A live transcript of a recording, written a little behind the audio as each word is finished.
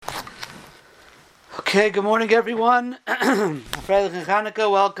Okay, good morning everyone. Freilich and Chanukah,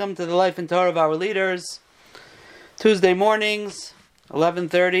 welcome to the Life and Torah of our leaders. Tuesday mornings,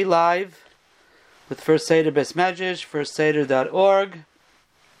 11:30 live with First Seder Bes Medrash, firstseder.org.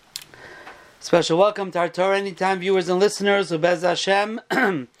 Special welcome to our Torah Anytime viewers and listeners who Bez Hashem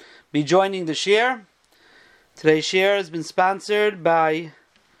be joining the shir. Today's shir has been sponsored by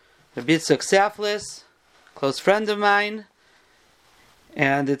Rabbi Yitzchak Saflis, close friend of mine.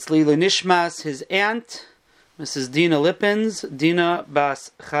 And it's Lila Nishmas, his aunt, Mrs. Dina Lippens, Dina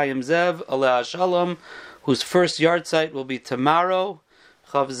Bas Chaim Zev, Aleh Shalom, whose first yard site will be tomorrow,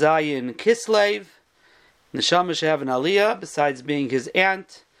 Chav Zayin Kislev. Neshama should have an aliyah, besides being his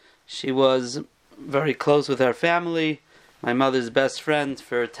aunt. She was very close with our family, my mother's best friend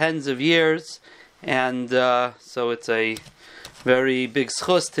for tens of years, and so it's a very big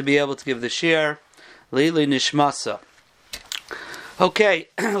schus to be able to give the shir, Lila Nishmasa. Okay,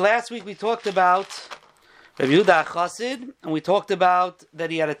 last week we talked about Rabbi Yehuda Chassid, and we talked about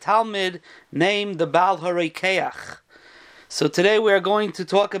that he had a Talmud named the Baal HaRekeach. So today we are going to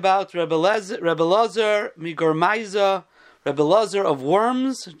talk about Rebbe Lazar Migormaiza, Rebbe Lazar of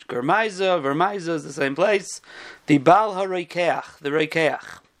Worms, Vermaiza is the same place, the Baal HaRekeach, the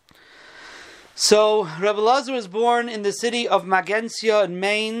Rekeach. So Rebbe Lazar was born in the city of Magensia in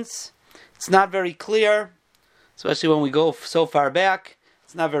Mainz. It's not very clear, especially when we go so far back.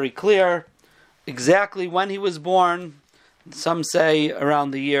 It's not very clear exactly when he was born. Some say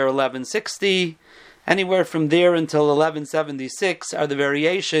around the year 1160. Anywhere from there until 1176 are the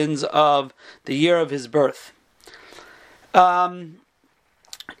variations of the year of his birth. In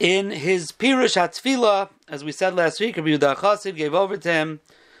his Pirush HaTfilah, as we said last week, Rabbi Yehuda Chassid gave over to him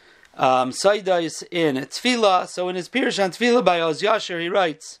Saidais in Tfilah. So in his Pirush HaTfilah by Oz Yasher, he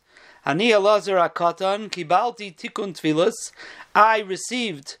writes, Ani Elazar HaKatan kibalti tikun tfilas. I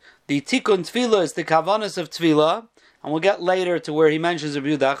received the tikun tfilas, the kavanas of tfilah, and we'll get later to where he mentions Rabbi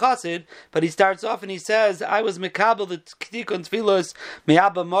Yehuda Chassid, but he starts off and he says, I was mekabel the tikun tfilas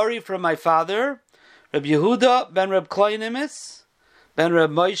me'abba Mori from my father, Rabbi Yehuda ben Reb Kleinimis, ben Reb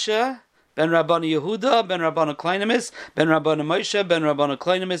Moshe, ben Rabbani Yehuda, ben Rabbani Kleinimis, ben Rabbani Moshe, ben Rabbani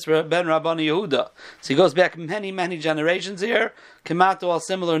Kleinimis, ben Rabbani Yehuda. So he goes back many, many generations here. Came out to all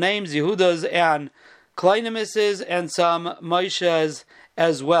similar names, Yehudas and Kleinimises, and some Moshes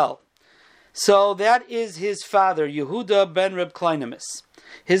as well. So that is his father, Yehuda ben Reb Kleinimis.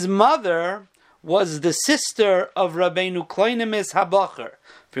 His mother was the sister of Rabbeinu Kleinimis HaBacher.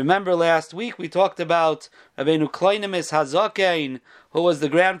 If you remember last week, we talked about Rabbeinu Kleinimis HaZakein, who was the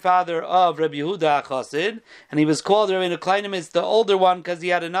grandfather of Rabbi Yehuda Chassid, and he was called Rabbeinu Kleinimis, the older one, because he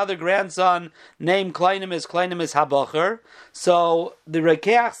had another grandson named Kleinimis HaBacher. So the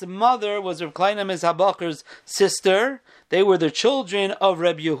Rekeach's mother was Rabbi Kleinimis HaBacher's sister. They were the children of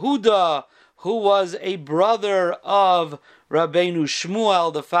Rabbi Yehuda, who was a brother of Rabbeinu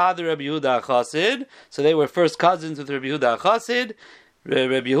Shmuel, the father of Rabbi Yehuda Chassid. So they were first cousins with Rabbi Yehuda Chassid.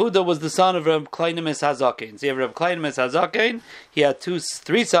 Rabbi Yehuda was the son of Rabbi Kleinimis HaZakein. So you have Rabbi Kleinimis HaZakein. He had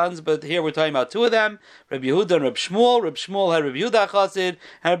three sons, but here we're talking about two of them, Rabbi Yehuda and Rabbi Shmuel. Rabbi Shmuel had Rabbi Yehuda Chassid,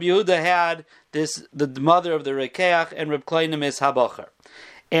 and Rabbi Yehuda had the mother of the Rekeach and Rabbi Kleinimis HaBacher.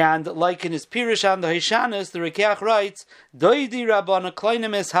 And like in his Pirush on the Hishanis, the Rekeach writes, Doidi Rabbana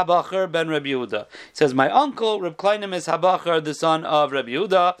Kleinimis HaBacher ben Rabbi Yehuda. He says, my uncle, Rabbi Kleinimis HaBacher, the son of Rabbi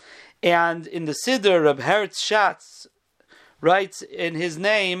Yehuda. And in the Siddur, Rabbi Hertz Schatz writes in his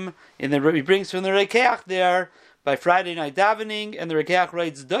name, he brings from the Rekeach there, by Friday night davening, and the Rekeach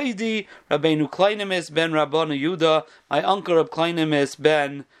writes, Doidi Rabbeinu Kleinimis ben Rabbana Yehuda, my uncle Rabbi Kleinimis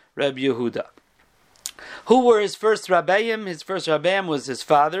ben Rabbi Yehuda. Who were his first Rabbeim? His first Rabbeim was his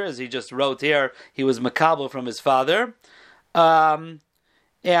father, as he just wrote here. He was makabel from his father. And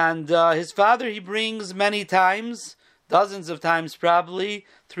his father he brings many times, dozens of times probably,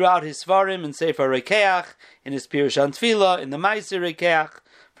 throughout his Svarim and Sefer Rekeach, in his Pirush on Tfilah, in the Ma'aser Rekeach.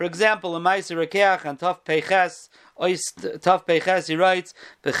 For example, in Ma'aser Rekeach, on Taf Peiches, he writes,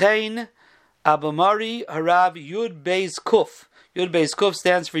 V'chein Abamari Harav Yud Beis Kuf. Yud Beis Kuf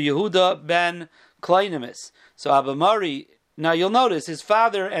stands for Yehuda ben Kleinimis. So Abamari, now you'll notice his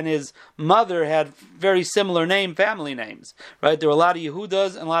father and his mother had very similar family names, right? There were a lot of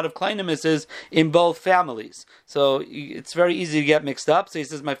Yehudas and a lot of Kleinimises in both families. So it's very easy to get mixed up. So he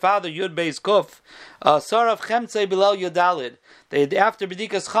says, my father, Yud Beis Kuf, Sarav Chemtzei Bilal Yodalid. After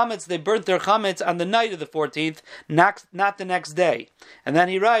B'dikas Chametz, they burnt their Chametz on the night of the 14th, not the next day. And then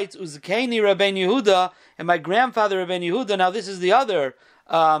he writes, Uzkeini Rabbein Yehuda, and my grandfather Rabbein Yehuda. Now this is the other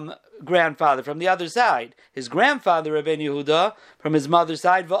grandfather from the other side. His grandfather, Rabbeinu Yehuda, from his mother's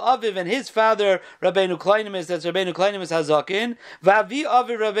side, Va'aviv, and his father, Rabbeinu Kleinimus, that's Rabbeinu Kleinimus Hazakin, Va'avi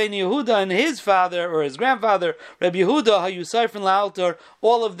Avi Rabbeinu Yehuda, and his father, or his grandfather, Rabbi Yehuda, HaYusayfin La'altar,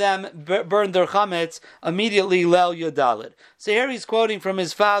 all of them burned their chametz immediately, Leil Yodalid. So here he's quoting from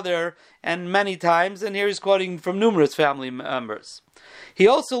his father, and many times, and here he's quoting from numerous family members. He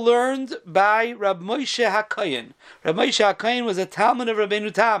also learned by Rab Moshe HaKoyen. Rab Moshe HaKoyen was a Talmud of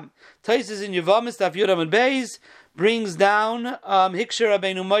Rabbeinu Tam. Taisus in Yevamis, Daf Yudam and Beis, brings down Hiksher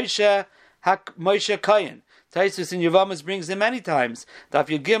Rabbeinu Moshe Koyen. Taisus in Yevamis brings him many times. Daf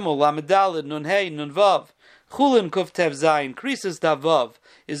Yud Gimel, Lamed Daled, Nun Hey, Nun Vav. Chulin Kuf Tev Zayin, Krisus Daf Vav,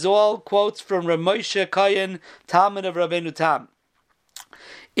 is all quotes from Rab Moshe Koyen, Talmud of Rabbeinu Tam.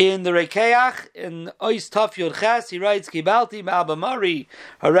 In the Rekeach, in Ois Taf Yud Ches, he writes, Kibalti Ma'aba Mari,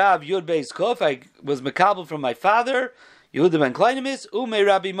 Harav Yud Beis Kuf, I was Makabel from my father, Yehuda ben Kleinimus, Ume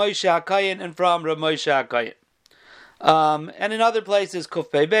Rabbi Moshe HaKoyen, and from Rabbi Moshe HaKoyen. And in other places,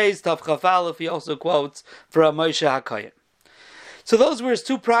 Kuf Pei Beis, Taf Chaf Aleph, he also quotes from Moshe HaKoyen. So those were his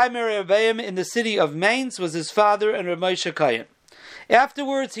two primary Rebbeim in the city of Mainz, was his father and Rabbi Moshe HaKoyen.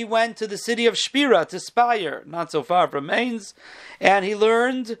 Afterwards, he went to the city of Shpira, to Speyer, not so far from Mainz, and he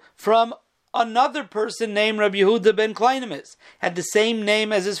learned from another person named Rabbi Yehuda ben Kleinimus, had the same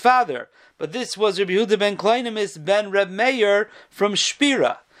name as his father, but this was Rabbi Yehuda ben Kleinimus ben Reb Meir from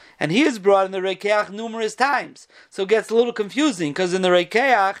Shpira, and he is brought in the Rekeach numerous times, so it gets a little confusing, because in the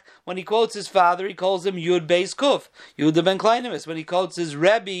Rekeach, when he quotes his father, he calls him Yud Beis Kuf, Yehuda ben Kleinimus. When he quotes his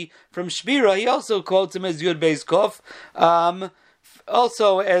Rebbe from Shpira, he also quotes him as Yud Beis Kuf,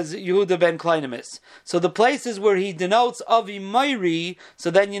 also as Yehuda ben Kleinimus. So the places where he denotes Avi Meiri,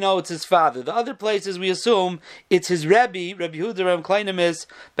 so then you know it's his father. The other places we assume it's his Rebbe, Rabbi Yehuda ben Kleinimus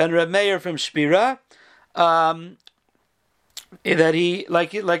ben Reb Meir from Shpira. That he,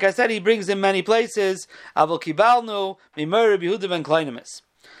 like I said, he brings in many places. Avol Kibalnu Mimur Rabbi Yehuda ben Kleinimus.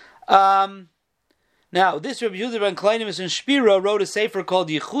 Now, this Rabbi Yehuda ben Kleinimus in Shpira wrote a sefer called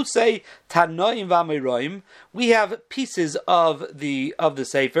Yichusei Tanoim V'Amoraim. We have pieces of the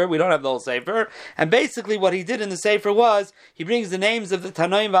sefer. We don't have the whole sefer. And basically, what he did in the sefer was he brings the names of the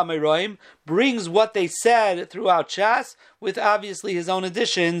Tanoim V'Amoraim, brings what they said throughout Shas, with obviously his own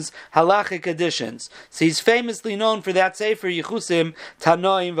additions, halachic additions. So he's famously known for that sefer Yichusim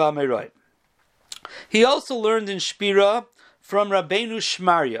Tanoim V'Amoraim. He also learned in Shpira from Rabbeinu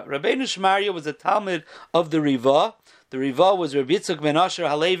Shmarya. Rabbeinu Shmarya was a Talmud of the Riva. The Riva was Rabbi Yitzchak ben Asher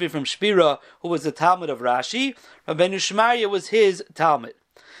Halevi from Shpira, who was a Talmud of Rashi. Rabbeinu Shmarya was his Talmud.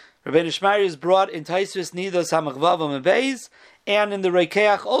 Rabbeinu Shmarya is brought in Taisvis Nidas Hamachvav Beis, and in the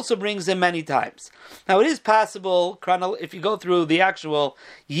Rekeach also brings him many times. Now it is possible, if you go through the actual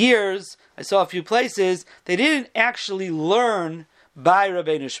years, I saw a few places, they didn't actually learn by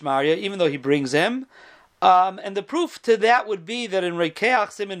Rabbeinu Shmarya, even though he brings him. And the proof to that would be that in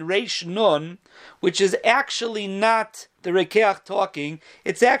Rekeach Siman Reish Nun, which is actually not the Rekeach talking,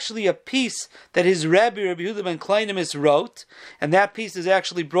 it's actually a piece that his Rabbi Yehuda ben Kleinimus wrote, and that piece is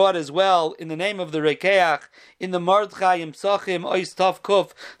actually brought as well in the name of the Rekeach in the Mordechai Yimsachim Ois Tov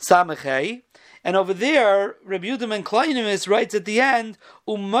Kuf Samechei. And over there, Rabbi Yehuda ben Kleinimus writes at the end,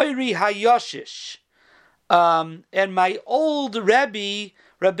 Umayri Hayoshish, and my old Rebbe,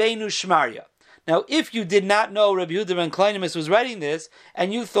 Rabbeinu Shmarya. Now, if you did not know Rabbi Yehuda ben Kleinimus was writing this,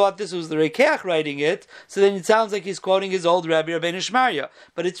 and you thought this was the Rekeach writing it, so then it sounds like he's quoting his old Rebbe, Rabbeinu Shmarya.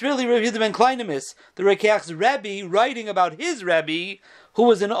 But it's really Rabbi Yehuda ben Kleinimus, the Rekeach's Rebbe, writing about his Rebbe, who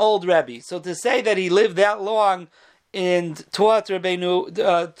was an old Rebbe. So to say that he lived that long and taught the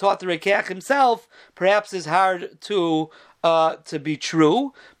Rekeach himself, perhaps is hard to be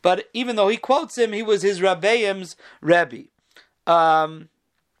true. But even though he quotes him, he was his Rabbeim's Rebbe.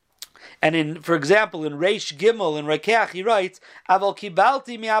 And for example, in Reish Gimel in Rekeach, he writes, "Aval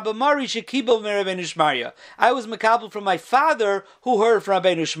kibalti mi Abba Mari shekibel mi Rabbeinu Shmarya." I was makabel from my father, who heard from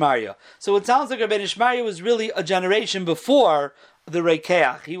Rabbeinu Shmarya. So it sounds like Rabbeinu Shmarya was really a generation before the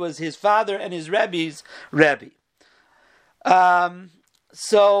Rekeach. He was his father and his Rebbe's Rebbe.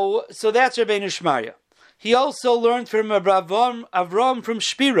 So that's Rabbeinu Shmarya. He also learned from Avram from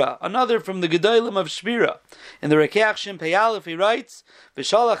Shpira, another from the Gedolim of Shpira. In the Rekeach Shin Pei Aleph, he writes,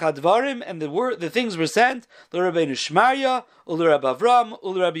 "V'shalach hadvarim," and the things were sent l'Rabbeinu Shmarya, u'l'Rab Avram,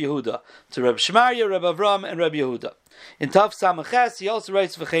 u'l'Rab Yehuda, to Rab Shmarya, Rab Avram, and Rab Yehuda. In Tav Samaches, he also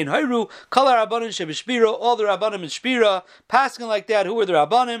writes, "V'chein hayru kol ha'Rabbanim sheb'Shpira," all the Rabbanim in Shpira, passing like that. Who were the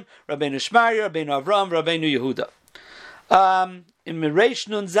Rabbanim? Rabbeinu Shmarya, Rabbeinu Avram, Rabbeinu Yehuda. In Reish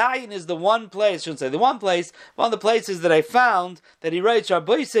Nun Zayin is one of the places that I found that he writes,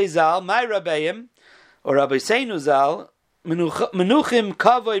 Rabbi Seizal, my Rabbeim, or Rabbi Seinu Zal, Menuchim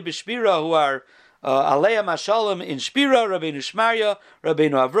Kavod B'Shpira, who are Aleim Hashalom in Shpira, Rabbeinu Shmarya,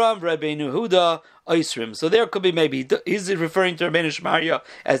 Rabbeinu Avram, Rabbeinu Huda, Oisrim. So there could be maybe, he's referring to Rabbeinu Shmarya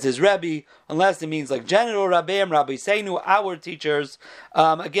as his Rebbe, unless it means like general Rabbeim, Rabbi Seinu, our teachers,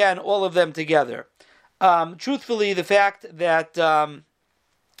 again, all of them together. Truthfully, the fact that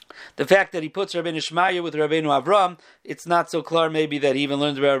he puts Rabbeinu Shmaya with Rabbeinu Avram, it's not so clear maybe that he even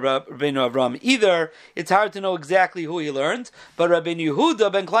learned about Rabbeinu Avram either. It's hard to know exactly who he learned, but Rabbeinu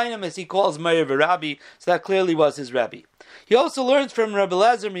Yehuda ben Kleinim, as he calls Meir Rabbi, so that clearly was his Rabbi. He also learns from Rabbi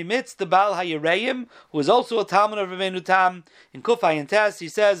Lezer Mimitz, the Baal HaYereim, who is also a Talmud of Rabbeinu Tam. In Kuf Ayin Tes, he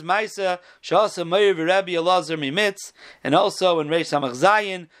says, Maisa Shasa Meir Rabbi Elazar Mimitz, and also in Reish Samach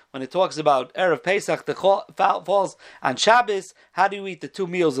Zayin, when it talks about Erev Pesach, the falls on Shabbos, how do you eat the 2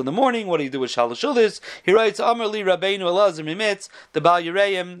 meals in the morning? What do you do with Shalosh Shulis? He writes, Amar li Rabbeinu Elazar Mimitz, the Baal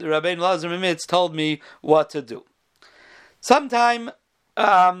Yereim, the Rabbeinu Elazar Mimitz told me what to do. Sometime,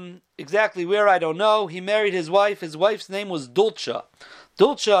 exactly where, I don't know, he married his wife. His wife's name was Dulce.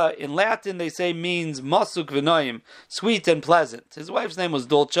 Dulce, in Latin, they say, means Masuk V'noim, sweet and pleasant. His wife's name was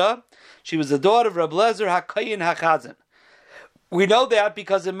Dulce. She was the daughter of Rabbi Lezer HaKayin HaChazan. We know that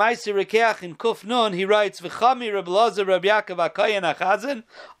because in Ma'aser Rekeach in Kuf Nun, he writes, V'chami Rabbi Lezer Rabbi Yaakov HaKayin HaChazan,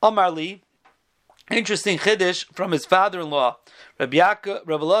 Amar li, interesting chiddush from his father-in-law, Rabbi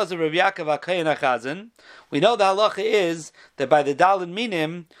Lezer Rabbi Yaakov HaKayin HaChazan. We know the halacha is that by the Dalin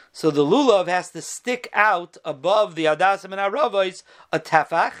Minim, so the lulav has to stick out above the Adasim and Aravos a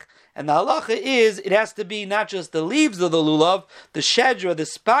tefach, and the halacha is it has to be not just the leaves of the lulav, the shedra, the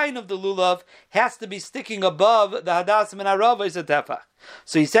spine of the lulav has to be sticking above the Adasim and Aravos a tefach.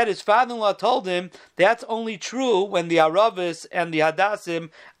 So he said his father-in-law told him that's only true when the Aravos and the Hadasim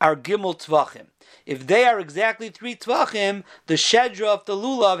are Gimel Tvachim. If they are exactly 3 tvachim, the shedra of the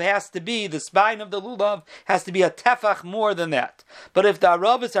lulav has to be, the spine of the lulav has to be a tefach more than that. But if the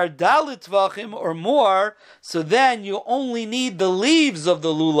aravos are dalit tvachim or more, so then you only need the leaves of the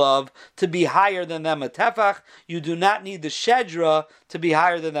lulav to be higher than them a tefach. You do not need the shedra to be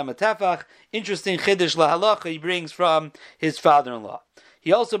higher than them a tefach. Interesting chiddush lahalacha he brings from his father-in-law.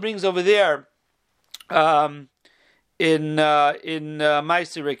 He also brings over there, in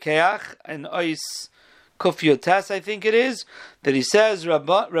Ma'aser Rekeach, in Ois Kuf Yotes, I think it is, that he says,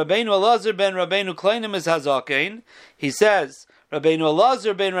 Rabbeinu Elazar ben Rabbeinu Kleinim is Hazaken. He says, Rabbeinu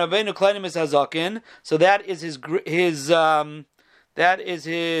Elazar ben Rabbeinu Kleinim is Hazaken. So that is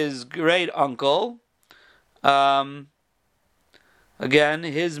his great uncle. Again,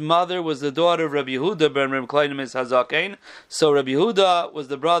 his mother was the daughter of Rabbi Yehuda ben Reb Kleinim Hazaken. So Rabbi Yehuda was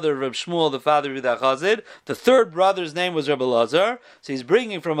the brother of Reb Shmuel, the father of Yehuda Chazid. The third brother's name was Rabbi Elazar. So he's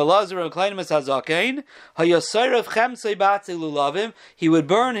bringing from Elazar Reb Kleinim Hazaken. Hayasairav chemsei batzi lulavim. He would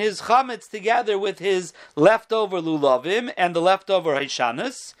burn his chametz together with his leftover lulavim and the leftover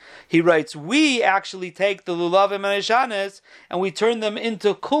haishanas. He writes, we actually take the lulavim and haishanas and we turn them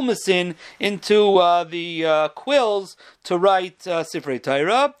into kulmasin, into the quills to write Sifrei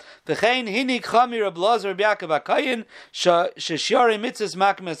Torah. V'chein hinik chami Reb Elazar Rabbi Yaakov HaKayin sheshiarei mitzvahs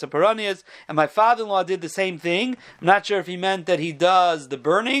makmes haparanias. And my father-in-law did the same thing. I'm not sure if he meant that he does the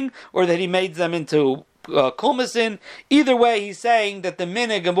burning or that he made them into kulmasin. Either way, he's saying that the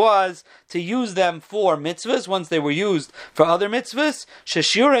minhag was to use them for mitzvahs once they were used for other mitzvahs.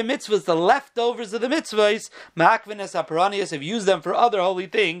 Sheshiurei mitzvahs, the leftovers of the mitzvahs, ma'akvenes haparanias, if you use them for other holy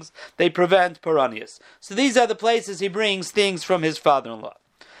things, they prevent paranias. So these are the places he brings things from his father-in-law.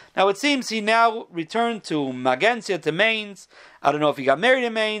 Now it seems he now returned to Magensia, to Mainz. I don't know if he got married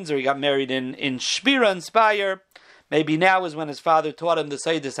in Mainz or he got married in Shpira and Speyer. Maybe now is when his father taught him the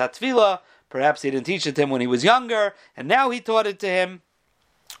Seidus HaTfilah. Perhaps he didn't teach it to him when he was younger, and now he taught it to him.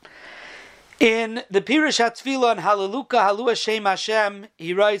 In the Pirush HaTfilah and Hallelujah, Halu Hashem Hashem,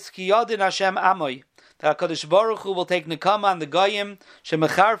 he writes, Ki Yodin Hashem Amoy, that HaKadosh Baruch Hu will take Nekama on the Goyim,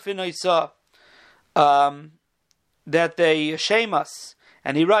 Shemecharfin Oisa, that they shame us.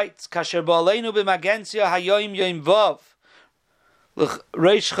 And he writes, Kasher Ba'aleinu B'Magensia Hayoim Yoim Vav,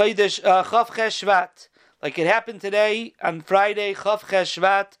 Reish Chodesh Chav Ches Shvat, like it happened today on Friday, Chav Ches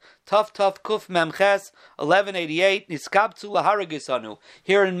Shvat, Tov Kuf Memches 1188. Niskabtu laharagisanu.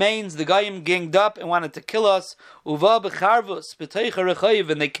 Here in Mainz, the Goyim ganged up and wanted to kill us. Uva becharvus b'teicha rechayiv,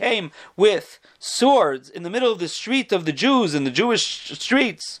 and they came with swords in the middle of the street of the Jews, in the Jewish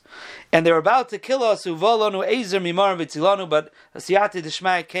streets, and they were about to kill us. Uva lanu ezer mimar v'tzilanu, but Asiyati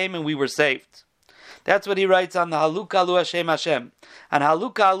Dishmai came and we were saved. That's what he writes on the Halukah Alu Hashem Hashem. And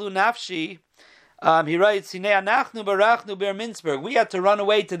Halukah Alu Nafshi, He writes, "Hinei anachnu barachnu ber Mintzberg." We had to run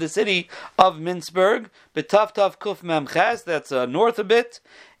away to the city of Mintzberg. B'tav tav kuf mem ches. That's north a bit.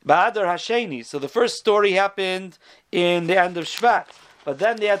 Ba'adar hasheni. So the first story happened in the end of Shvat. But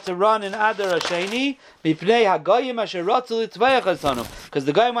then they had to run in Adar Hasheni mipnei hagoyim asher ratzu litzvayach asanu, because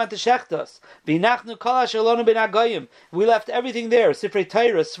the goyim wanted to shecht us. V'inachnu kol asher lonu ben hagoyim. We left everything there: Sifrei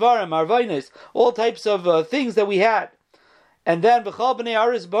Torah, Svarim, Arvainis, all types of things that we had. And then v'chol b'nei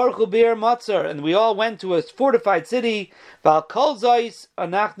aris baruchu bir matzar, and we all went to a fortified city. V'al kol zayis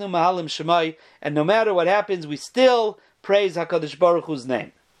anachnu mahalim shemai, and no matter what happens, we still praise Hakadosh Baruch Hu's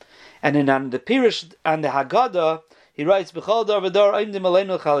name. And in on the Pirush and the Haggadah, he writes, "B'chol dar v'dar oimdim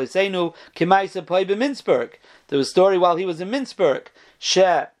aleinu chaliseinu k'maisa poi b'Mintzberg." There was a story while he was in Mintzberg. She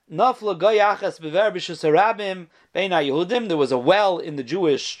nafla goy achas bever b'shus harabim bein haYehudim. There was a well in the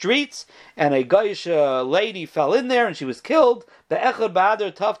Jewish streets, and a goyish lady fell in there, and she was killed. Be'echad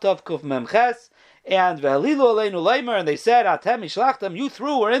ba'adar tav tav kuf memches. And v'halilu aleinu leimer, and they said, "Atem ishlachtam, you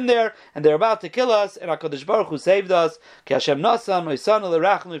threw, we're in there, and they're about to kill us." And HaKadosh Baruch Hu saved us. Ki Hashem nasan moisanu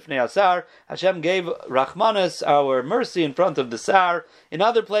l'rachnu ifnei asar. Hashem gave Rachmanas, our mercy, in front of the Sar. In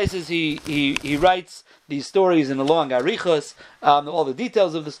other places, he writes these stories in a long arichos, all the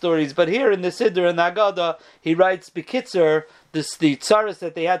details of the stories. But here in the Siddur and the Haggadah, he writes Bekitzer, the tsaris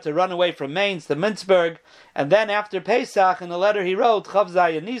that they had to run away from Mainz to Mintzberg, and then after Pesach, in the letter he wrote Chav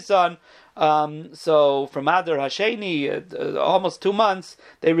Zayin Nisan. So from Adar Hasheni, almost 2 months,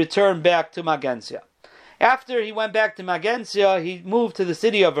 they returned back to Magensia. After he went back to Magensia, he moved to the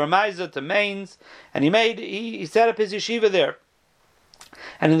city of Ramaiza, to Mainz, and he set up his yeshiva there.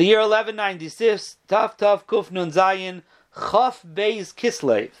 And in the year 1196, Tav Tav Kuf Nun Zayin Chaf Beis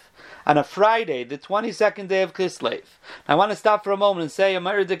Kislev, on a Friday, the 22nd day of Kislev. I want to stop for a moment and say,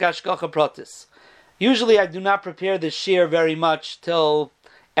 Ameridik Ashkacha Protis. Usually I do not prepare the shir very much till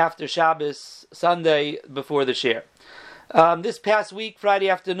after Shabbos, Sunday, before the shir. This past week, Friday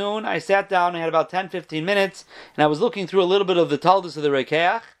afternoon, I sat down, I had about 10-15 minutes, and I was looking through a little bit of the Talmud of the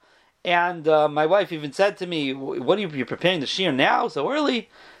Rekeach, and my wife even said to me, "What are you preparing the shir now, so early?"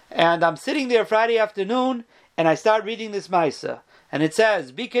 And I'm sitting there Friday afternoon, and I start reading this Maisa, and it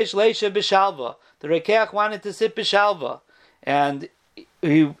says, "Bikesh leisha b'shalva." The Rekeach wanted to sit b'shalva, and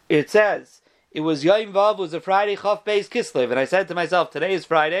it says, it was Yom Vav, was a Friday, Chaf Beis Kislev, and I said to myself, today is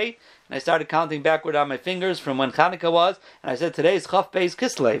Friday, and I started counting backward on my fingers from when Chanukah was, and I said, today is Chaf Beis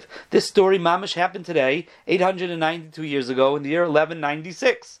Kislev. This story, mamish, happened today, 892 years ago, in the year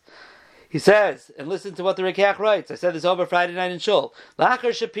 1196. He says, and listen to what the Rekeach writes. I said this over Friday night in Shul.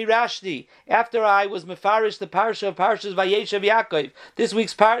 Lachar shepirashti, after I was mefarish the parsha of Parshas Vayeshev Yaakov, this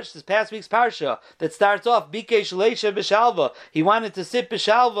past week's parsha, that starts off, Bikesh leisha b'shalva, he wanted to sit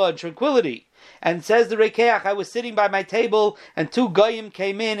b'shalva in tranquility. And says the Rekeach, I was sitting by my table, and 2 goyim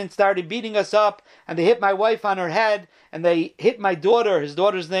came in and started beating us up, and they hit my wife on her head, and they hit my daughter. His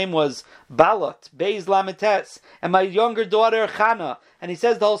daughter's name was Balat, Beis Lametes, and my younger daughter, Chana. And he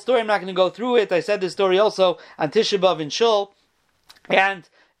says the whole story. I'm not going to go through it. I said this story also on Tisha B'Av in Shul. And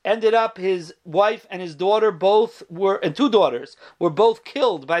ended up his wife and his daughter and 2 daughters were both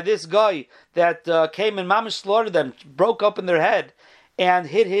killed by this guy that came and mamish slaughtered them, broke open their head, and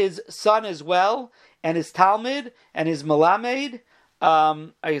hit his son as well, and his Talmud, and his Malamed.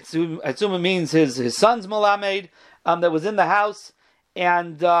 I assume it means his son's Malamed that was in the house,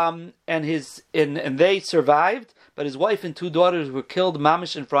 and they survived, but his wife and 2 daughters were killed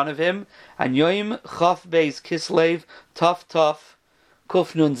mamish in front of him. And Yom Chaf Beis Kislev Tuf Tuf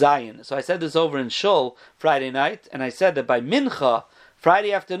Kuf Nun Zayin. So I said this over in Shul Friday night, and I said that by Mincha,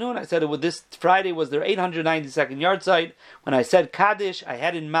 Friday afternoon, I said this Friday was their 892nd yard site. When I said Kaddish, I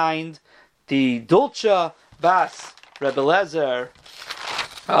had in mind the Dulcha Bas Rebbe Lezer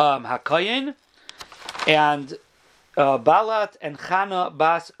Hakayin, and Balat and Chana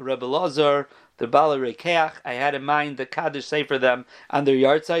Bas Rebbe Lezer, the Bala Rekeach. I had in mind the Kaddish say for them on their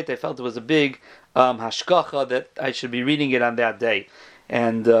yard site. I felt it was a big hashkacha that I should be reading it on that day.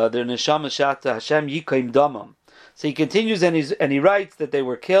 And their neshama shata Hashem yikaim damam. So he continues and he writes that they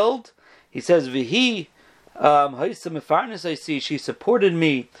were killed. He says, "V'hi ha'isa mefarnes I see, she supported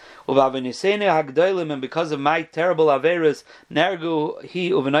me, and because of my terrible averas, nergu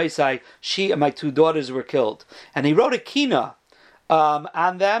he uvenaisai, she and my 2 daughters were killed." And he wrote a kina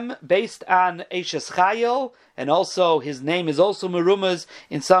on them based on Eishes Chayil, and also his name is also Merumaz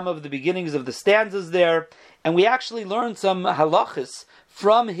in some of the beginnings of the stanzas there. And we actually learned some halachas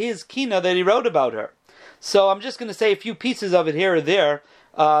from his kina that he wrote about her. So I'm just going to say a few pieces of it here or there.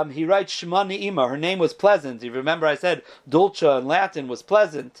 He writes Shema Ne'ima, her name was pleasant. You remember I said Dulce in Latin was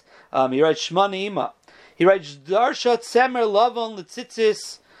pleasant. He writes Shema Ne'ima. He writes Darshat Semer Lavon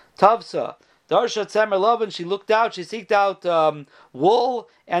Litzitzis Tavsa. Darsha Tzemer Lovin, she looked out, she seeked out wool,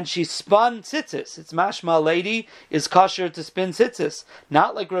 and she spun tzitzis. It's mashma, a lady is kosher to spin tzitzis.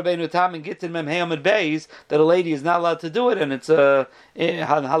 Not like Rabbeinu Tam and Gittin Mem Hayamid Beis, that a lady is not allowed to do it, and it's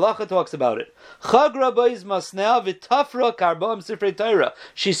Halacha talks about it. Chagra Beis Masnea V'Tafra Karbam Sifrei Torah.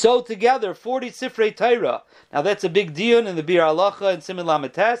 She sewed together 40 Sifrei Torah. Now that's a big deal in the Bir Halacha and Siman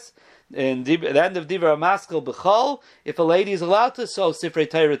Lametes. In the end of Divrei Maskil B'chol, if a lady is allowed to sew Sifrei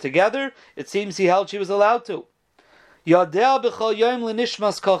Torah together, it seems he held she was allowed to. Yodel B'chol Yom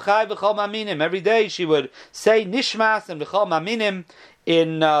L'Nishmas Kol Chai B'chol Maminim. Every day she would say Nishmas and B'chol Maminim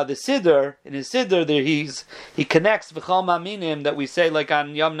in the Siddur. In his Siddur, there he connects B'chol Maminim that we say like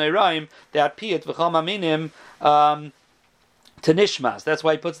on Yom Neiraim, that Piyat B'chol Maminim to Nishmas. That's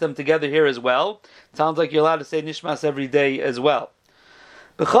why he puts them together here as well. It sounds like you're allowed to say Nishmas every day as well.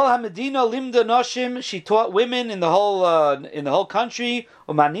 B'chol HaMedina Limda Noshim, she taught women in the whole country.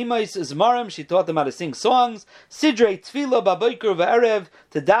 Umanimais Zmarim, she taught them how to sing songs. Sidrei Tefila B'Boker V'Erev,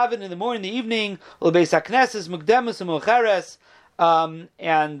 to daven in the morning, in the evening. L'Beis HaKnesses Mukdemus U'Mucheres,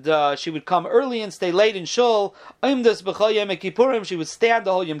 and she would come early and stay late in shul. Oimdas B'chol Yom Kippurim, she would stand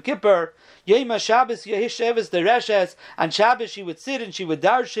the whole Yom Kippur. Yom HaShabbos Yehish Sheves Dereshes, on Shabbos she would sit and she would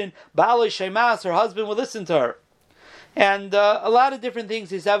darshan. Baalei Shemas, her husband would listen to her. And a lot of different things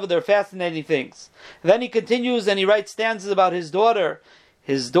he said, they're fascinating things. Then he continues and he writes stanzas about his daughter.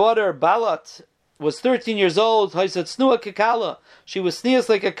 His daughter, Balat, was 13 years old. She was sneas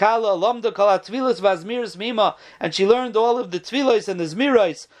like a kala, lomda kala tvilas vazmiras mima, and she learned all of the tvilas and the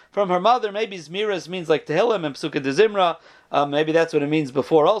zmiras from her mother. Maybe zmiras means like tehillim and psuka de zimra. Maybe that's what it means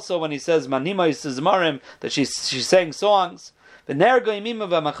before also when he says manima yisizmarim, that she sang songs. And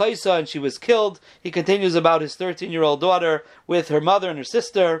she was killed. He continues about his 13-year-old daughter with her mother and her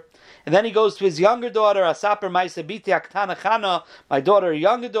sister. And then he goes to his younger daughter, Asaper Maisa Biti Aktana Chana, my daughter,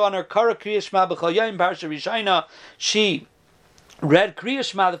 younger daughter, Kara Kriya Shema B'chol Yom Parsha Rishayna. She read Kriya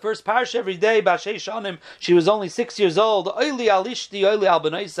Shema, the first parsha, every day. B'Shei Shanim. She was only 6 years old. Oili Alishti, Oili Al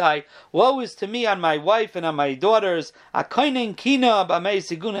B'Noisai. Woe is to me on my wife and on my daughters. Akoinen Kina B'Amei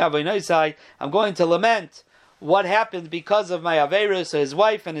Siguna B'Noisai. I'm going to lament what happened because of my Averis. His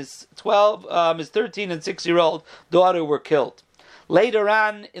wife and his 13 and 6-year-old daughter were killed. Later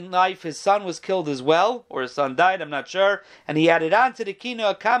on in life, his son was killed as well, or his son died, I'm not sure, and he added on to the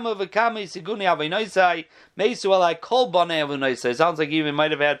kina, Kama v'kama isiguni avinoisai, meisu alai kol bonei avinoisai. It sounds like he even might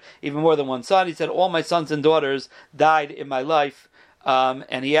have had even more than one son. He said, all my sons and daughters died in my life,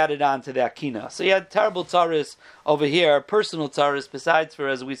 and he added on to that kina. So he had terrible tzaris over here, personal tzaris, besides for,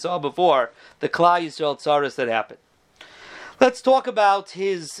 as we saw before, the Klal Yisrael tzaris that happened. Let's talk about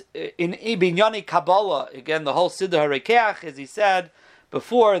his, in Binyani Kabbalah, again, the whole Siddur HaRekeach, as he said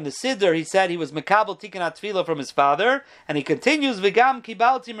before in the Siddur, he said he was Mekabel Tikkun HaTfilah from his father, and he continues, V'gam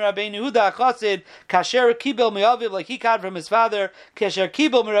Kibalti M'Rabbeinu Yehuda HaChassid, Kasher Kibel Me'aviv, like he got from his father, Kasher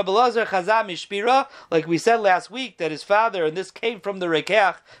Kibel M'Rabbi Elazar Chazam Mishpira, like we said last week, that his father, and this came from the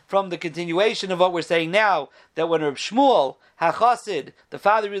Rekeach, from the continuation of what we're saying now, that when Reb Shmuel HaChassid, the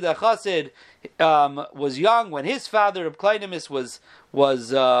father of the HaChassid, was young when his father Reb Kleinimius was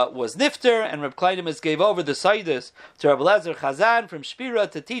nifter, and Reb Kleinimius gave over the Seidos to Reb Elazar Chazan from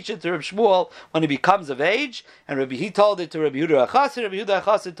Shpira to teach it to Reb Shmuel when he becomes of age, and he told it to Reb Yehuda HaChassid. Reb Yehuda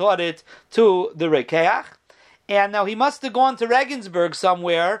HaChassid taught it to the Rekeach. And now he must have gone to Regensburg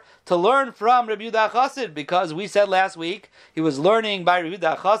somewhere to learn from Reb Yehuda HaChassid, because we said last week he was learning by Reb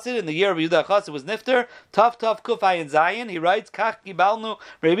Yehuda HaChassid in the year Reb Yehuda HaChassid was nifter. Tuf Kuf Ayin Zayin. He writes Kach Kibalnu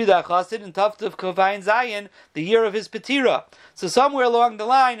Reb Yehuda HaChassid in Tuf Kuf Ayin Zayin, the year of his Petira. So somewhere along the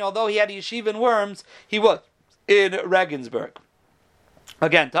line, although he had a yeshiva in Worms, he was in Regensburg.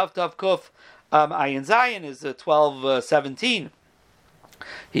 Again, Tuf Kuf Ayin Zayin is 1217.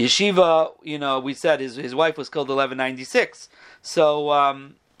 Yeshiva, we said his wife was killed 1196. So,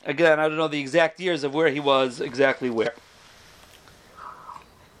 again, I don't know the exact years of where he was exactly where.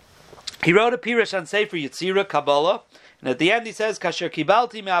 He wrote a Pirush on Sefer Yetzirah, Kabbalah, and at the end he says, Kasher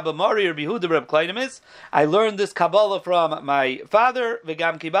Kibalti me'Abba Mori Reb Yehuda Reb Kleinimius. I learned this Kabbalah from my father,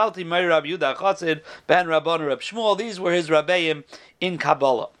 V'gam Kibalti me'Reb Yehuda HaChassid ben Rabbanu Reb Shmuel. These were his Rabbeim in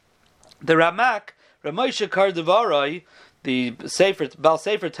Kabbalah. The Ramak, Ramosha Kardevaroi, the Baal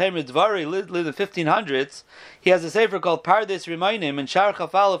Sefer Taimid Dvari, lived in the 1500s. He has a sefer called Pardes Rimainim in Shar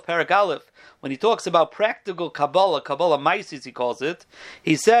Chaf Aleph Perek Aleph. When he talks about practical Kabbalah Maisis, he calls it,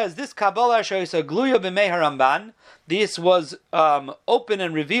 he says, this Kabbalah Shoysa Gluya B'mei HaRamban, this was open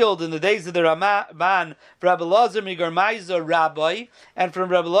and revealed in the days of the Ramban, Rabbi Elazar Migarmaiza Rabbi, and from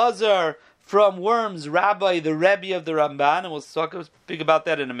Rabbi Elazar from Worms, Rabbi, the Rebbe of the Ramban, and we'll speak about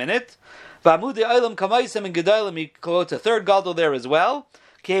that in a minute. V'amudei Olam Kamaisem and Gedalim, he quotes a third Gadol there as well.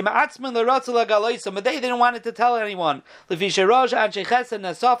 Came Atzman l'Ratzal Galoisa, but they didn't want it to tell anyone. Lefisheroj Anshe Chesed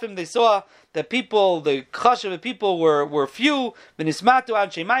Nasafim, they saw that people, the Chashav people were few. V'nismatu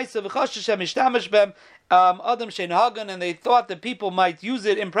Anshe Maisa v'Chashishem Ishtamash Bem Adam Shein Hagan, and they thought that people might use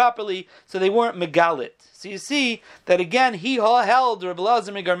it improperly, so they weren't megalit. So you see that again, he held Reb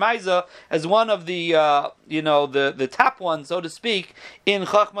Elazar Migarmaiza as one of the the top ones, so to speak, in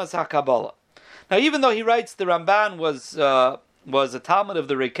Chachmas HaKabbalah. Now, even though he writes the Ramban was a Talmud of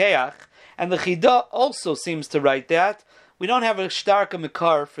the Rekeach, and the Chida also seems to write that, we don't have a starka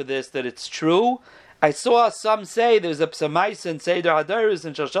Mekar for this, that it's true. I saw some say there's a Psamaisa and Seder Hadaris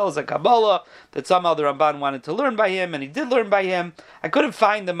and Shoshelas HaKabbalah that somehow the Ramban wanted to learn by him, and he did learn by him. I couldn't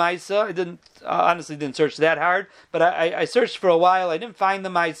find the Maisa. I honestly didn't search that hard, but I searched for a while. I didn't find the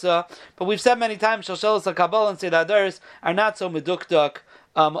Maisa. But we've said many times, Shoshelas HaKabbalah and Seder Hadaris are not so medukduk,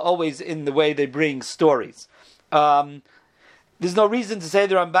 always in the way they bring stories. There's no reason to say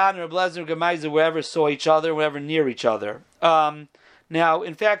the Ramban or Reb Elazar Gemaiza were ever saw each other, were ever near each other. Now,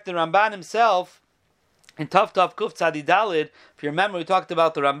 in fact, the Ramban himself, in Tov Kuf Tzadi Dalid, if you remember, we talked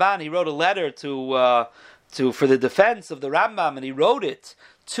about the Ramban. He wrote a letter for the defense of the Rambam, and he wrote it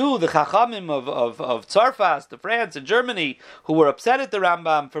to the Chachamim of Tzarfas, the France and Germany, who were upset at the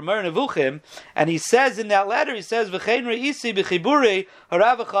Rambam for Mer Nevuchim. And he says in that letter, V'chein re'isi b'chiburi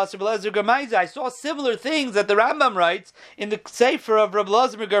harav Chas Reb Elazar Germaiza. I saw similar things that the Rambam writes in the Sefer of Reb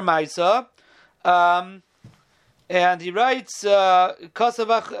Elazar Germaiza. And he writes, he said,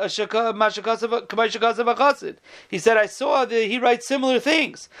 I saw that he writes similar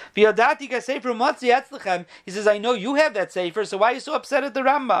things. He says, I know you have that sefer, so why are you so upset at the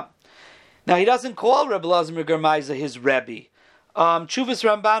Rambam? Now, he doesn't call Reb Elazar Germaiza his Rebbe. Chuvas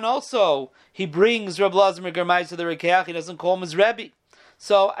Ramban also, he brings Reb Elazar Germaiza to the Rekeach, he doesn't call him his Rebbe.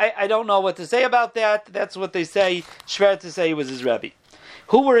 So I don't know what to say about that. That's what they say. Shver to say he was his Rebbe.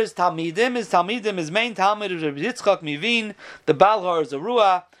 Who were his Talmidim? His main Talmud is Rabbi Yitzchak Mivin, the Baal Har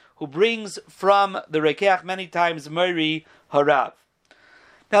Zarua, who brings from the Rekeach many times Mori Harav.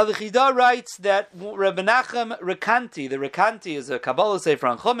 Now the Chida writes that Rabbi Nachem Rekanti, the Rekanti is a Kabbalah Sefer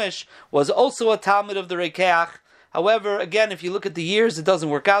on Chumash, was also a Talmud of the Rekeach. However, again, if you look at the years, it doesn't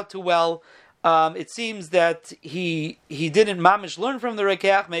work out too well. It seems that he didn't mamish learn from the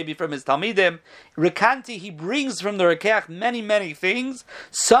Rekeach, maybe from his Talmidim. Rekanti, he brings from the Rekeach many things.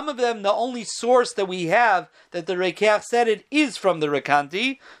 Some of them, the only source that we have that the Rekeach said it is from the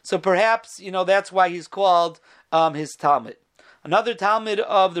Rekanti. So perhaps, that's why he's called his Talmud. Another Talmud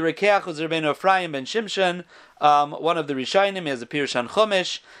of the Rekeach was Rabbeinu Ephraim ben Shimshon, one of the Rishonim. He has a Pirush on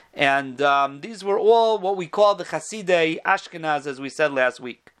Chumash. And these were all what we call the Chasidei Ashkenaz, as we said last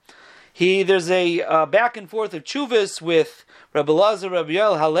week. There's a back and forth of Chuvas with Rabbi Elazar, Rabbi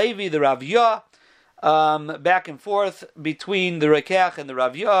Yoel Halevi, the Rav Yah, back and forth between the Rekeach and the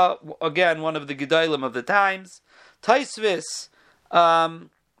Rav Yah, again, one of the Gedolim of the times. Taisvis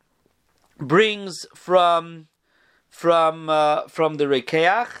brings from the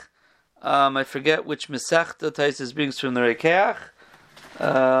Rekeach. I forget which Masechta Taisvis brings from the Rekeach. If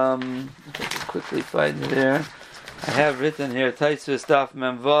I can quickly find it there. I have written here Taisvis Daf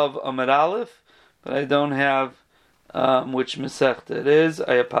Memvav Amar Aleph, but I don't have which Masechta it is.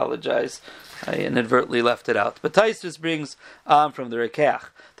 I apologize. I inadvertently left it out. But Taisvis brings from the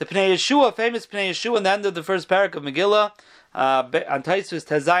Rekeach. The Pnei Yeshua, famous Pnei Yeshua, in the end of the first parak of Megillah, on Taisvis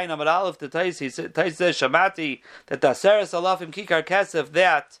Tezayin Amar Aleph, the Taisvis Shamati, that Taseres Alafim Kikar Kesef,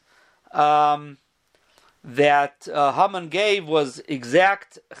 that Haman gave was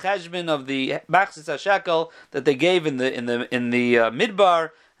exact cheshbon of the Machzis HaShekel that they gave in the Midbar.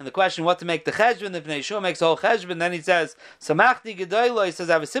 And the question, what to make the cheshbon? The Pnei Yeshua makes a whole cheshbon. Then he says, Samachti Gedoyla. He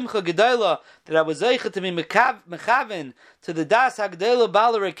says, I have a simcha Gedoyla that I was zeicha to be mechaven to the das HaGedoyla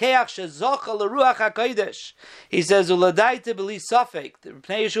Bal Rekeach shezocha l'ruach HaKodesh. He says, Uladai beli safek. The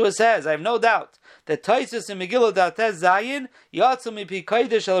Pnei Yeshua says, I have no doubt that Taisus in Megillah Dates Zayin Yatsu mipi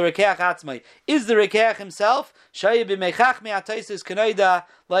Kodesh al Rekeach Atzmai. Is the Rekeach himself Shaya b'meichach me Taisus Kenoida,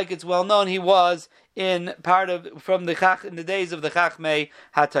 like it's well known he was in the days of the Chachmei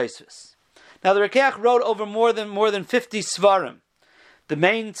HaTaisvis. Now the Rekeach wrote over more than 50 Svarim. The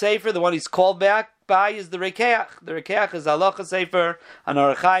main sefer, the one he's called back by, is the Rekeach. The Rekeach is Halacha Sefer, an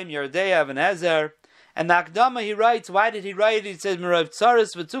Orach Chaim, Yerdei, Even Ezer. And the Akdama, he writes, why did he write it? He says, Merav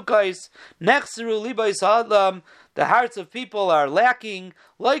Tsaris v'Tzukais, Nechseru libais ha'adlam, the hearts of people are lacking.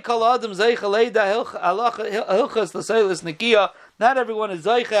 Like Kol Adam Zeicha Leida Hilchas L'Seilis Nikia. Not everyone is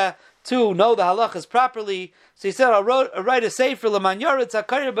Zeicha to know the halachas properly. So he said, I'll write a sefer l'man yoretz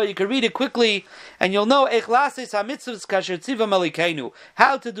hakayir, but you can read it quickly, and you'll know eich lases hamitzvos kasher tziva malikeinu,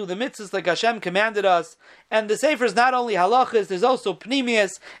 how to do the mitzvahs like Hashem commanded us. And the sefer is not only halachas, there's also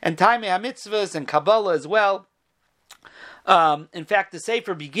pnimius and taimei hamitzvahs and Kabbalah as well. In fact, the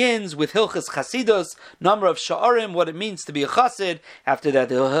Sefer begins with Hilchas Chasidus, number of Sha'arim, what it means to be a Chassid. After that,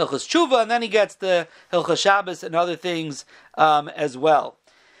 the Hilchas Tshuva, and then he gets the Hilchas Shabbos and other things as well.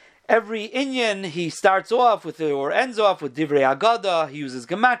 Every Inyan he starts off with, or ends off with Divrei Agada. He uses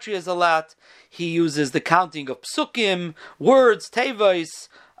Gematrias a lot. He uses the counting of Psukim, words, Tevois.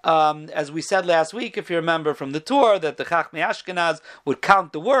 As we said last week, if you remember from the tour, that the Chachmei Ashkenaz would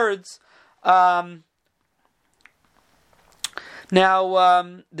count the words.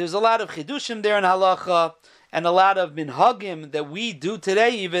 Now, there's a lot of chidushim there in halacha, and a lot of minhagim that we do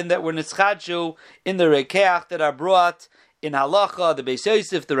today, even that were nischadshu in the rekeach, that are brought in halacha, the Beis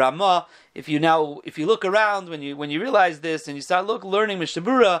Yosef, the Ramah. If you look around, when you realize this, and you start learning Mishnah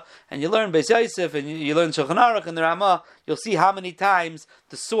Berurah, and you learn Beis Yosef, and you learn Shulchan Aruch and the Ramah, you'll see how many times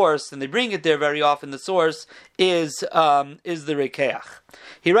the source, and they bring it there very often, the source is the rekeach.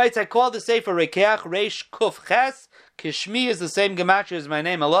 He writes, I call the sefer rekeach Reish Kuf Ches. Kishmi is the same gematria as my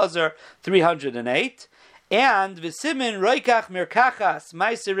name, Elazar, 308. And V'simin Roikach Mirkachas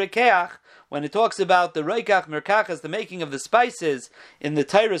Meiser Rekeach, when it talks about the Roikach Mirkachas, the making of the spices, in the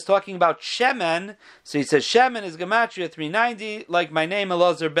Torah is talking about Shemen. So he says Shemen is gematria 390, like my name,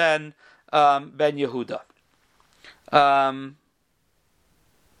 Elazar ben Yehuda.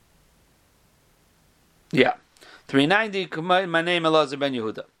 Yeah, 390, my name, Elazar ben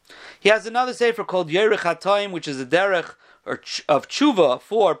Yehuda. He has another sefer called Yerech HaToim, which is a derech of tshuva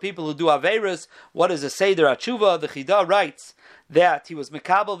for people who do averos. What is a seder tshuva? The Chida writes that he was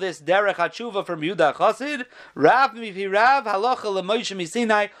mekabel this derech tshuva from Yehuda Chassid, Rav Mivi Rav Halacha LeMoshe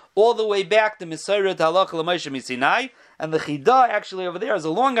Misinai, all the way back to Mesorah Halacha LeMoshe Misinai. And the Chida actually over there is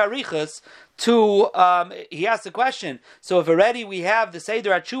a long arichas to, he asks a question. So if already we have the Seder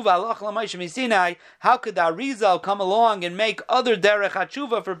HaTshuva, Halacha LeMoshe Misinai, how could the Arizal come along and make other Derech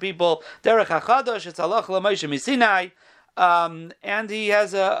HaTshuva for people? Derech HaChadosh, it's Halacha LeMoshe Misinai. And he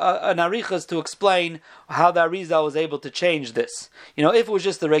has an arichas to explain how the Arizal was able to change this. If it was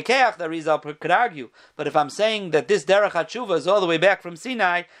just the Rekeach, the Arizal could argue. But if I'm saying that this Derech HaTshuva is all the way back from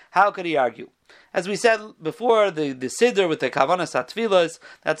Sinai, how could he argue? As we said before, the Siddur with the Kavanas HaTfilas,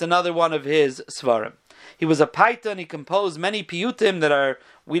 that's another one of his Svarim. He was a Paitan, he composed many piyutim that are,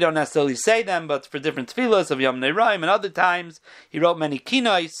 we don't necessarily say them, but for different Tfilas of Yom Neiraim and other times. He wrote many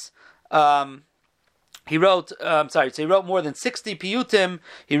Kinais. He wrote more than 60 piyutim.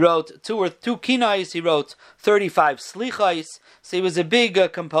 He wrote two Kinais. He wrote 35 Slichais. So he was a big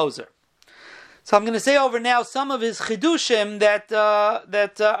composer. So I'm going to say over now some of his chidushim that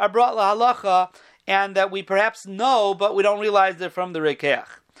are brought lahalacha and that we perhaps know, but we don't realize they're from the rekeach.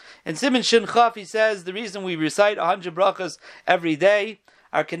 In Siman Shin Chaf, he says the reason we recite 100 brachas every day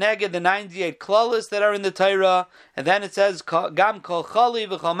are keneged the 98 klalos that are in the Torah, and then it says gam kol chali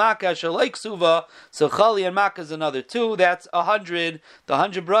v'chol makkah shalei ksuva. So chali and makkah is another 2. That's 100. The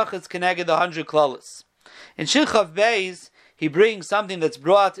 100 brachas keneged the 100 klalos. In Shin Chaf Beis, he brings something that's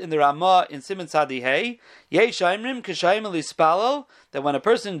brought in the Ramah in Siman Sadi Hey. Yesh Aimrim K'Shayim Lispalel, that when a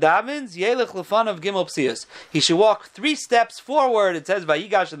person davens, Yelech Lefanav Gimel Psias, he should walk 3 steps forward. It says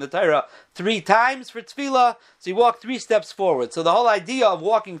Vayigash in the Torah 3 times for Tefillah, so you walk 3 steps forward. So the whole idea of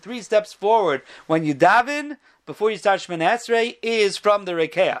walking 3 steps forward when you daven, before you start Shemana Esrei, is from the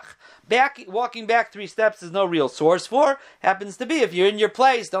Rekeach. Walking back 3 steps is no real source for. Happens to be if you're in your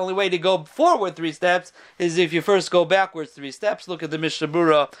place, the only way to go forward 3 steps is if you first go backwards 3 steps. Look at the Mishnah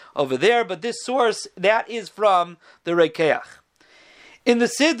Berurah over there. But this source, that is from the Rekeach. In the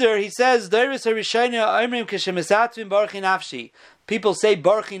Siddur, he says, people say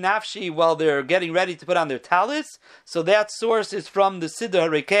Baruchi Nafshi while they're getting ready to put on their talis. So that source is from the Siddur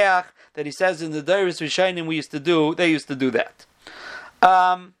Rekeach that he says in the Deiris Rishonim they used to do that.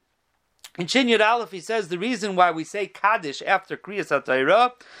 In Shin Yud Aleph, he says the reason why we say Kaddish after Kriyas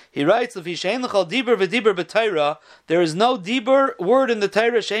HaTorah, he writes, there is no Dibur word in the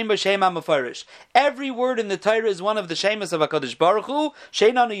Torah, Shem B'Shem HaMefarish. Every word in the Torah is one of the Shemas of HaKadosh Baruch Hu.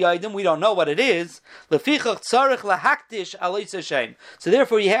 Sheinanu Yaidim, we don't know what it is. Lefichach tzarech lahakdish alois Hashem. So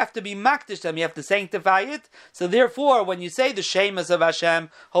therefore you have to be makdish them, you have to sanctify it. So therefore, when you say the Shemas of Hashem,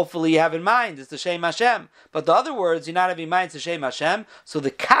 hopefully you have in mind, it's the Shem Hashem. But the other words, you're not having in mind, it's the Shem Hashem. So the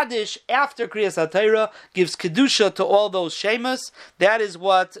Kaddish after Kriyas HaTorah gives Kedusha to all those Shemas. That is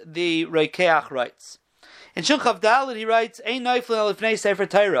what the Rekeach writes. In Shulchan Chav Dalet he writes, "Ein noiflin al lifnei sefer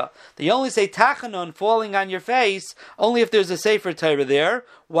Torah." They only say tachanon, falling on your face, only if there's a sefer Torah there.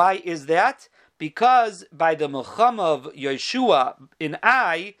 Why is that? Because by the Milchama of Yeshua in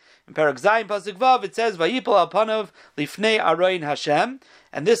Ai, in Perek Zayin Pasuk Vav, it says, "Vayipol alpanav lifnei aroin Hashem,"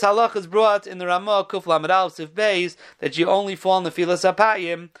 and this halach is brought in the Ramah Kuf Lamed Aleph Sif Beis that you only fall in the Filas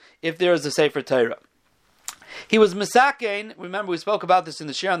Apayim if there is a sefer Torah. He was misakein. Remember, we spoke about this in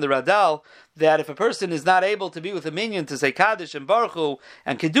the Shir on the Radal, that if a person is not able to be with a minyan to say Kaddish and Baruch Hu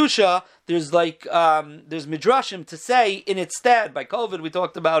and Kedusha, there's midrashim to say in its stead. By COVID, we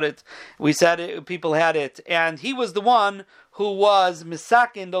talked about it. We said it, people had it, and he was the one who was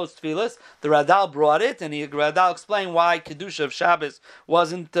misakin those tefillas. The Radal brought it, and the Radal explained why Kedusha of Shabbos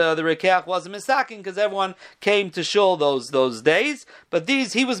wasn't, the Rekeach wasn't misakin, because everyone came to shul those days. But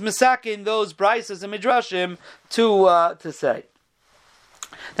he was misakin those brises and midrashim to say.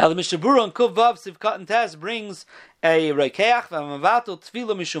 Now the Mishnah Berurah on Kuv Vav Sivkat and Tes brings a Rekeach v'amavatul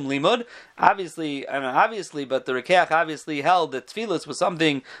tefillah mishum limud. Obviously, but the Rekeach obviously held that tefillas was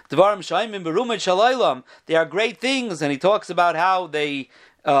something Dvarim Shaimim Berumah Shalaylam. They are great things, and he talks about how they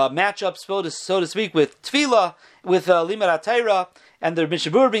match up, so to speak, with tefillah, with Limud HaTorah. And the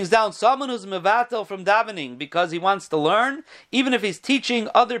Mishnah Berurah brings down someone who's mevatel from davening because he wants to learn, even if he's teaching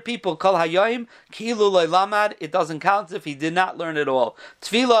other people kol hayom ki'ilu lo lamad, it doesn't count if he did not learn at all.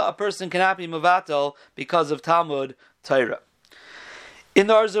 Tefillah, a person cannot be mevatel because of Talmud Torah. In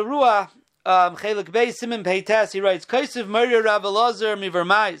the Or Zarua, Chelik Beis Siman Peites, he writes, "Kaisiv Murya Rav Elazar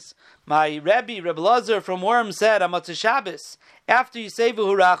mivermais." My Rebbe, Reb Elazar from Worm, said, "Amatzah Shabbos, after you say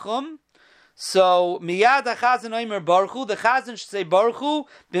V'hu Rachum." So miyad hachazan oimer Baruch Hu, the chazan should say Baruch Hu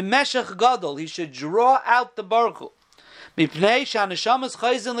b'meshach gadol. He should draw out the Baruch Hu. Mipnei shanashamas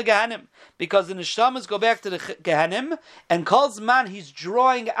chayzin legehanim, because the neshamas go back to the gehanim, and kol zman he's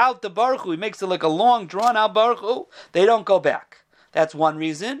drawing out the Baruch Hu. He makes it like a long drawn out Baruch Hu. They don't go back. That's one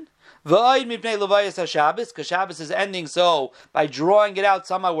reason. V'oid mipnei levayas haShabbos, because Shabbos is ending, so by drawing it out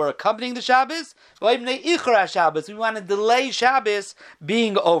somehow we're accompanying the Shabbos. V'oid mipnei ichar haShabbos, we want to delay Shabbos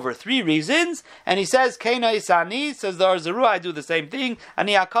being over. 3 reasons, and he says, Keina Isani, says the Or Zarua, I do the same thing,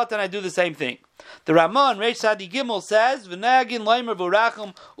 Ani Akatan, I do the same thing. The Ramah in Reish Sadi Gimel says, "V'nagin loimer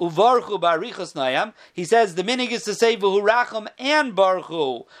v'urachum uvarchu barichos nayam." He says the minig is to say v'urachum and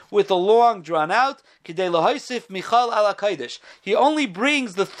baruchu with a long drawn out. Kidei lahoisif michal ala kodesh. He only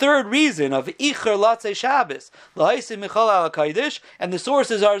brings the 3rd reason of icher latzei Shabbos lahoisif michal ala kodesh, and the source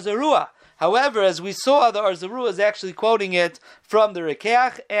is Or Zarua. However, as we saw, the Or Zarua is actually quoting it from the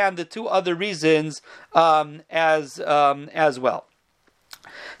Rekeach and the 2 other reasons as well.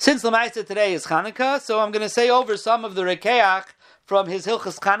 Since Lamaisa today is Chanukah, so I'm going to say over some of the Rekeach from his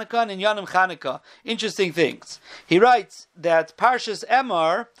Hilchas Chanukah and Yanim Chanukah. Interesting things. He writes that Parshas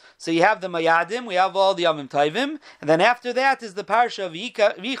Emor, so you have the Mayadim, we have all the Yamim Tovim, and then after that is the Parsha of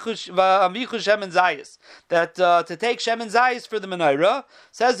Vichush Shemen Zayis, that to take Shemen Zayis for the Menorah.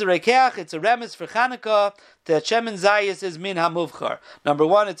 Says the Rekeach, it's a remez for Chanukah, that Shemen Zayis is Min HaMuvchar. Number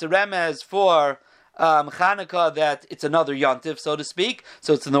 1, it's a remez for Chanukah, that it's another yontif, so to speak.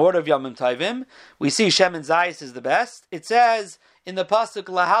 So it's in the order of Yomim Tovim. We see Shemen Zayis is the best. It says in the pasuk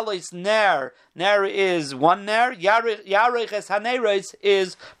Lahalois Ner, Ner is one Ner. Yareches Haneres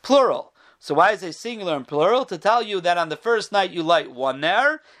is plural. So why is it singular and plural? To tell you that on the first night you light 1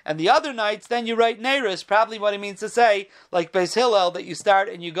 Ner, and the other nights then you write Neres. Probably what he means to say, like Beis Hillel, that you start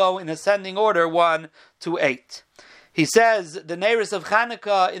and you go in ascending order 1 to 8. He says the Neres of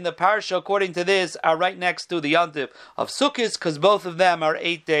Chanukah in the Parsha, according to this, are right next to the Yontif of Sukkot, because both of them are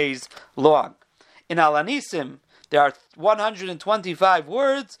 8 days long. In Alanisim, there are 125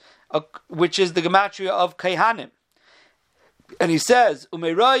 words, which is the gematria of Kaihanim. And he says,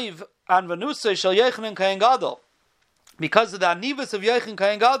 Umeroiv anvanusay shel Yochanan Kohen Gadol. Because of the anivus of Yochanan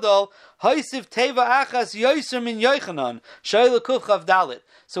Kohen Gadol, Hoisiv Teva Achas Yoser min Yochanan, Shoyle Kuf Chav Dalet.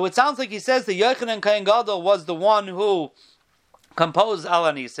 So it sounds like he says that Yochanan Kohen Gadol was the one who composed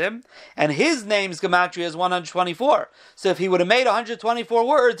Alanisim, and his name's gematria is 124. So if he would have made 124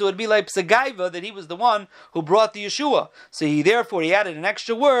 words, it would be like Psagaiva, that he was the one who brought the Yeshua. So he added an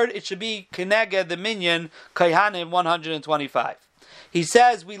extra word. It should be Keneged, the minyan, Kaihanim, 125. He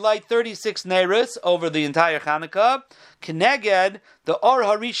says we light 36 Neres over the entire Chanukah. Keneged, the Or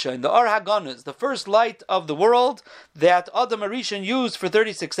Harishan, the Or Haganuz, the first light of the world that Adam Harishan used for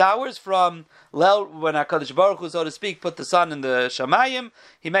 36 hours from Lel, when HaKadosh Baruch Hu, so to speak, put the sun in the Shamayim.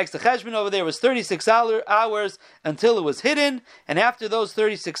 He makes the cheshbon over there. It was 36 hours until it was hidden, and after those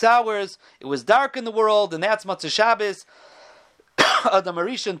 36 hours, it was dark in the world, and that's Matzah Shabbos. Adam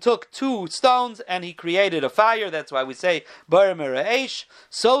Harishan took 2 stones and he created a fire. That's why we say Bar Mera'esh.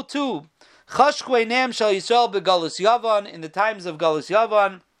 So too, Chashku Einem Shal Yisrael beGalus Yavan, in the times of Galus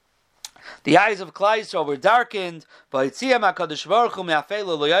Yavan, the eyes of Klal Yisrael were darkened. And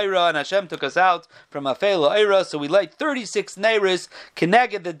Hashem took us out from Afei L'Oira. So we light 36 neiros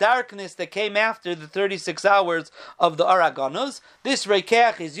connected the darkness that came after the 36 hours of the Aragonos. This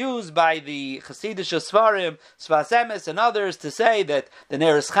Rekeach is used by the Chassidish Svarim, Sfas Emes, and others to say that the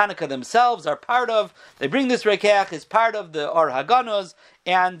Neres Chanukah themselves are part of. They bring this Rekeach as part of the Aragonos,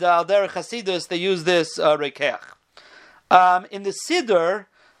 and their Chassidus they use this Rekeach. In the Siddur,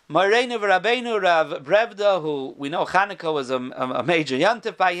 Moreinu v'Rabbeinu Rav Brevda, who we know Chanukah was a major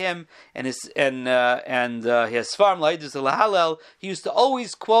yantif by him, and his Svarim L'Aidus L'Halel, he used to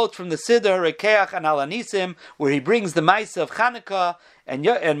always quote from the Siddur Rekeach and Alanisim, where he brings the Maisa of Chanukah, and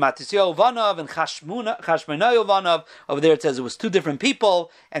Matisyahu Vanov and Chashmonayu Vanov. Over there it says it was two different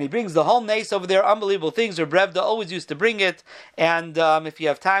people, and he brings the whole nace over there, unbelievable things. Rav Brevda always used to bring it, and if you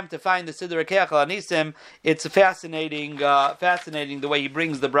have time to find the Siddur Rekeach Alanisim, it's fascinating the way he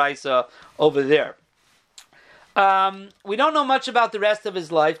brings the Brisa over there. We don't know much about the rest of his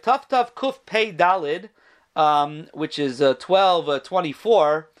life. Tuf Kuf Pei Dalid, which is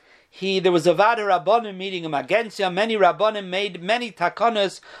 12:24. There was a Vada Rabbanim meeting in Magensia. Many Rabbanim made many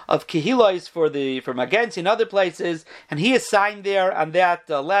takonos of Kehilos for Magensia and other places, and he is signed there on that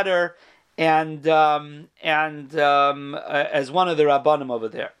letter, and as one of the Rabbanim over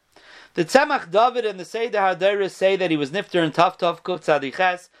there. The Tzemach David and the Seder HaDeiros say that he was nifter in Tuf Kuf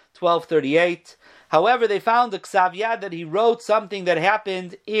Tzadiches 1238. However, they found a Ksav Yad that he wrote something that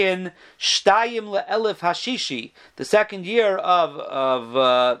happened in Shtayim Le'elef Hashishi, the second year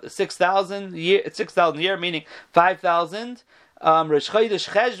of 6,000 year, meaning 5,000. It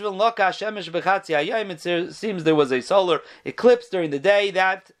seems there was a solar eclipse during the day.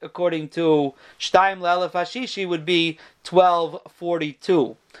 That, according to Shtayim Le'elef Hashishi, would be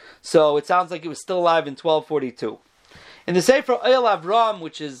 1242. So it sounds like he was still alive in 1242. In the Sefer Oyel Avram,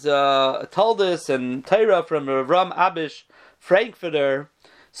 which is Toldus and Torah from Avram Abish Frankfurter,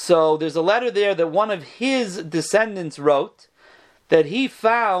 so there's a letter there that one of his descendants wrote that he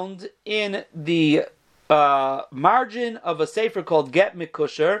found in the margin of a Sefer called Get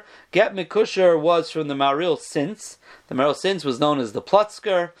Mikusher. Get Mikusher was from the Maril Sins. The Maril Sins was known as the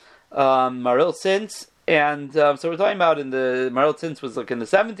Plutzker Maril Sins. And so we're talking about in the Maril Tzins was like in the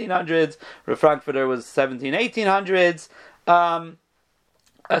 1700s. Rav Frankfurter was 1800s.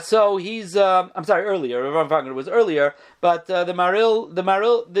 So he's I'm sorry, earlier. Rav Frankfurter was earlier, but this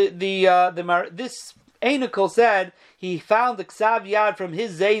Einikel said he found the Ksav Yad from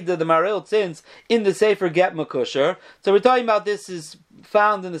his Zayda, the Maril Tzins, in the Sefer Get Makusher. So we're talking about this is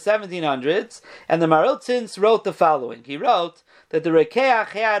found in the 1700s, and the Maril Tzins wrote the following. He wrote that the Rekeach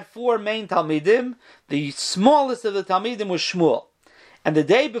had 4 main Talmidim. The smallest of the Talmidim was Shmuel. And the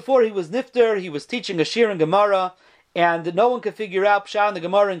day before he was Nifter, he was teaching a Shir in Gemara, and no one could figure out Pshat in the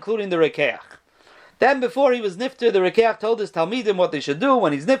Gemara, including the Rekeach. Then before he was Nifter, the Rekeach told his Talmidim what they should do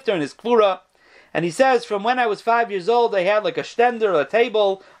when he's Nifter in his Kvura. And he says, from when I was 5 years old, I had like a shtender, a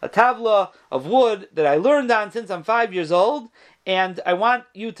table, a tavla of wood that I learned on since I'm 5 years old. And I want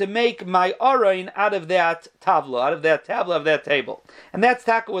you to make my orain out of that tavla, out of that table. And that's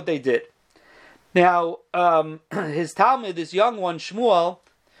taka what they did. Now, his Talmud, this young one, Shmuel,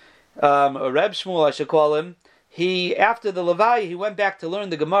 or Reb Shmuel I should call him, he, after the Levaya, he went back to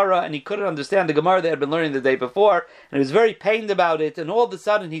learn the Gemara, and he couldn't understand the Gemara they had been learning the day before, and he was very pained about it, and all of a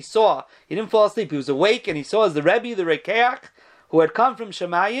sudden he didn't fall asleep, he was awake, and he saw as the Rebbe, the Rekeach, who had come from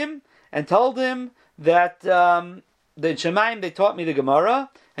Shemayim, and told him that in Shemayim they taught me the Gemara,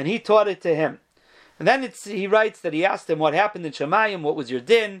 and he taught it to him. And then he writes that he asked him what happened in Shemayim, what was your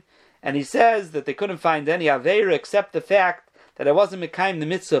din, and he says that they couldn't find any Aveira except the fact that I wasn't Mekayim the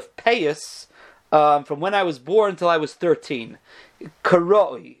mitzvah of Payas from when I was born until I was 13.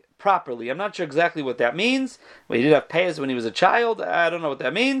 Karoi, properly. I'm not sure exactly what that means. Well, he did have Payas when he was a child. I don't know what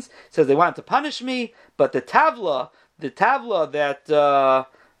that means. It says they wanted to punish me, but the tavla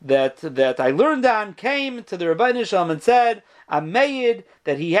that I learned on came to the Rabbeinu Shalom and said, I'm made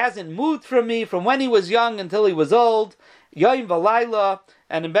that he hasn't moved from me from when he was young until he was old. Yoim Valayla,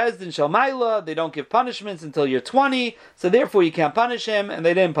 and in Bezdin Shalmaila, they don't give punishments until you're 20, so therefore you can't punish him, and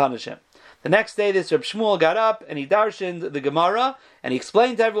they didn't punish him. The next day, this Reb Shmuel got up and he darshaned the Gemara, and he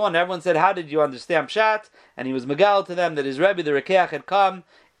explained to everyone. Everyone said, "How did you understand Pshat?" And he was megal to them that his Rebbe, the Rekeach, had come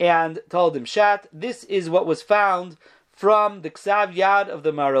and told him Pshat. This is what was found from the Ksav Yad of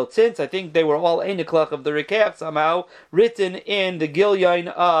the Maril Tzins. I think they were all Einiklach of the Rekeach somehow, written in the Gilyon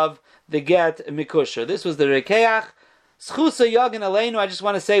of the Get Mikusher. This was the Rekeach. Schusa Yagin Aleinu. I just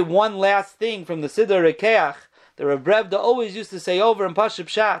want to say one last thing from the Siddur Rekeach. The Reb Brevda always used to say over in Pashup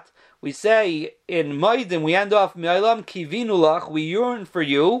Pshat, we say in Moedim, we end off Me'olam Kivinu Lach, we yearn for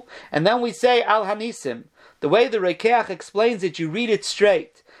you, and then we say Al Hanisim. The way the Rekeach explains it, you read it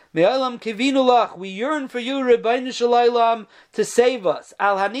straight. Me'olam Kivinu Lach, we yearn for you, Rebbeinu Shalom, to save us.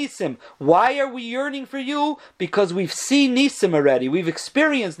 Al Hanisim. Why are we yearning for you? Because we've seen Nisim already. We've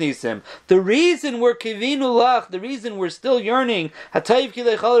experienced Nisim. The reason we're Kivinu Lach, the reason we're still yearning, Hatayv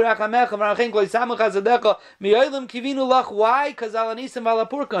Kilechol Rachamecha, Marachin Kloi Samuch Hazadecha, Me'olam Kivinu Lach, why? Because Al Hanisim Al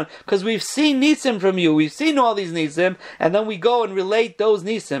Apurkan. Because we've seen Nisim from you. We've seen all these Nisim, and then we go and relate those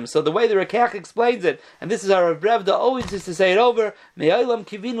Nisim. So the way the Rekeach explains it, and this is our Rav Brevda always used to say it over, Me'olam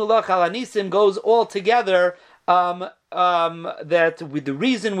Kivinu Lach Al Hanisim goes all together. That the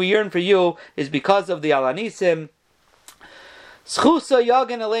reason we yearn for you is because of the Al Hanisim. Schusa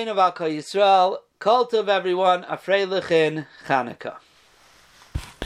Yagan Elena V'Al Kol Yisrael. Kol Tov everyone. Afrei Lechin Chanukah.